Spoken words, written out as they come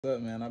What's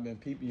up, man? I've been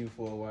peeping you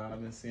for a while.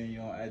 I've been seeing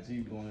you on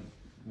IG going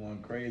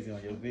crazy on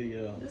your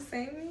video. You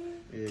seen me?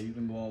 Yeah, you've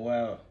been going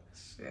wild.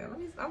 Shit,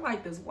 I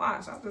like this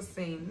watch. I just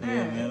seen that.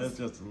 Yeah, man, it's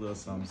just a little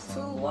something.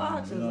 2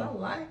 watches, you know? I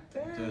like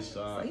that. Just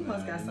so you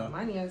must got some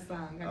money or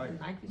something. Got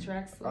the Nike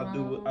tracks.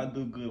 I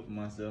do good for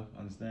myself.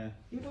 Understand?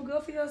 You do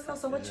good for yourself.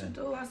 So what you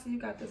do? I see you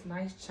got this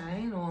nice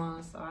chain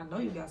on. So I know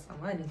you got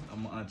some money.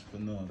 I'm an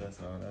entrepreneur. That's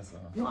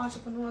all. You an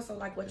entrepreneur. So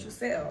like what you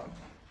sell?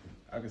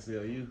 I can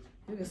sell you.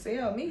 You can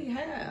sell me.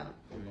 How?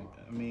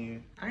 I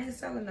mean, I ain't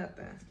selling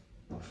nothing.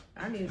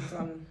 I need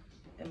something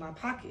in my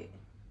pocket.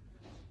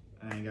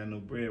 I ain't got no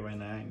bread right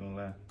now. I ain't gonna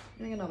lie.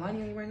 You ain't got no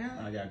money on you right now?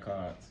 I got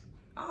cards.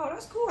 Oh,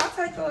 that's cool. I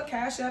take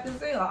Cash App and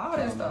Zelle, all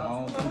that stuff. I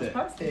don't do that.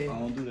 Perfect. I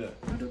don't do that.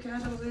 You do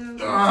Cash App and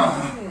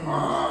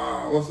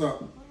Zelle? What's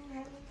up?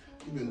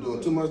 You been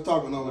doing too much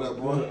talking over there,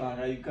 boy.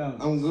 How you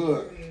coming? I'm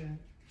good.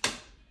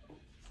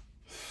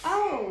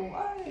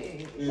 Oh,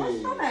 hey.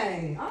 What's your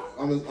name?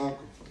 I'm his uncle.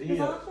 His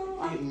uncle?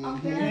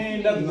 He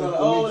ain't nothing but an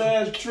old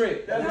ass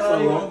trick. That's all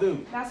he gonna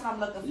do. That's what I'm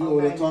looking for. You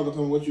over there talking to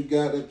him what you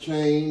got, that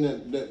chain,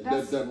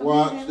 that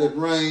watch, that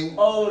ring.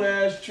 Old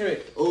ass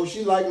trick. Oh,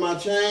 she like my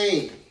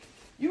chain.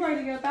 You ready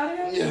to get up out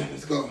of here? Yeah,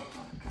 let's go.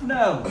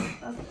 No.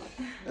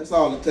 That's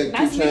all it takes.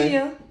 Nice 2 chains. meeting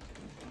you.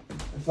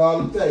 That's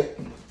all it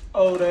takes.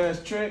 Old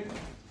ass trick.